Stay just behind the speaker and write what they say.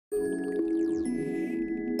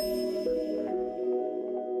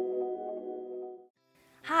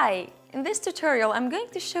Hi! In this tutorial, I'm going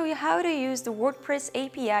to show you how to use the WordPress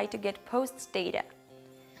API to get posts data.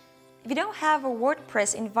 If you don't have a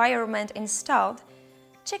WordPress environment installed,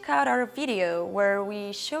 check out our video where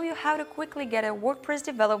we show you how to quickly get a WordPress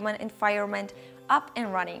development environment up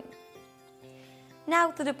and running. Now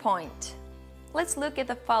to the point. Let's look at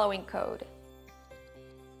the following code.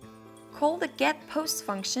 Call the getPost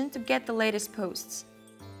function to get the latest posts.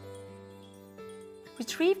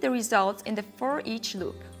 Retrieve the results in the for-each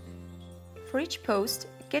loop. For each post,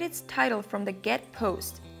 get its title from the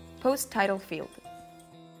getPost post title field.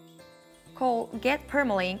 Call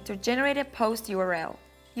getPermalink to generate a post URL.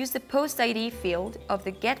 Use the post ID field of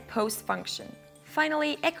the getPost function.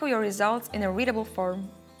 Finally, echo your results in a readable form.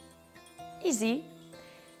 Easy!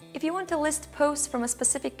 If you want to list posts from a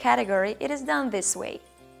specific category, it is done this way.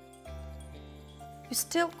 You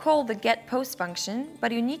still call the getPost function,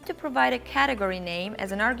 but you need to provide a category name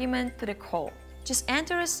as an argument to the call. Just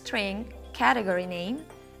enter a string category name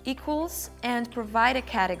equals and provide a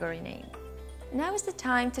category name. Now is the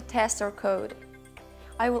time to test our code.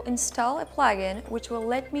 I will install a plugin which will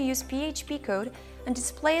let me use PHP code and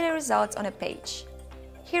display the results on a page.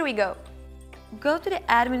 Here we go. Go to the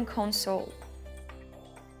admin console.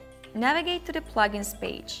 Navigate to the plugins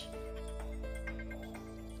page.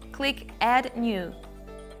 Click Add New.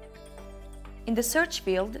 In the search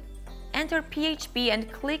field, enter PHP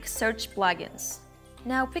and click Search Plugins.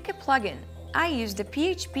 Now pick a plugin. I use the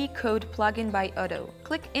PHP Code plugin by Odoo.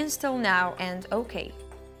 Click Install Now and OK.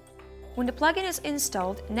 When the plugin is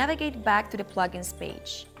installed, navigate back to the plugins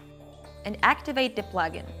page and activate the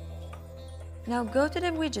plugin. Now go to the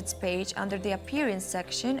Widgets page under the Appearance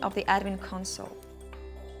section of the admin console.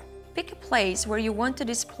 Pick a place where you want to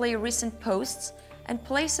display recent posts and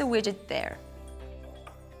place a widget there.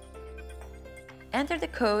 Enter the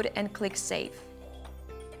code and click Save.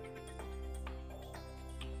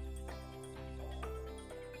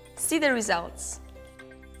 See the results.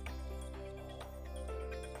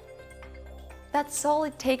 That's all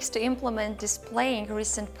it takes to implement displaying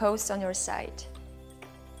recent posts on your site.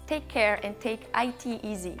 Take care and take IT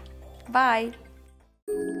easy. Bye!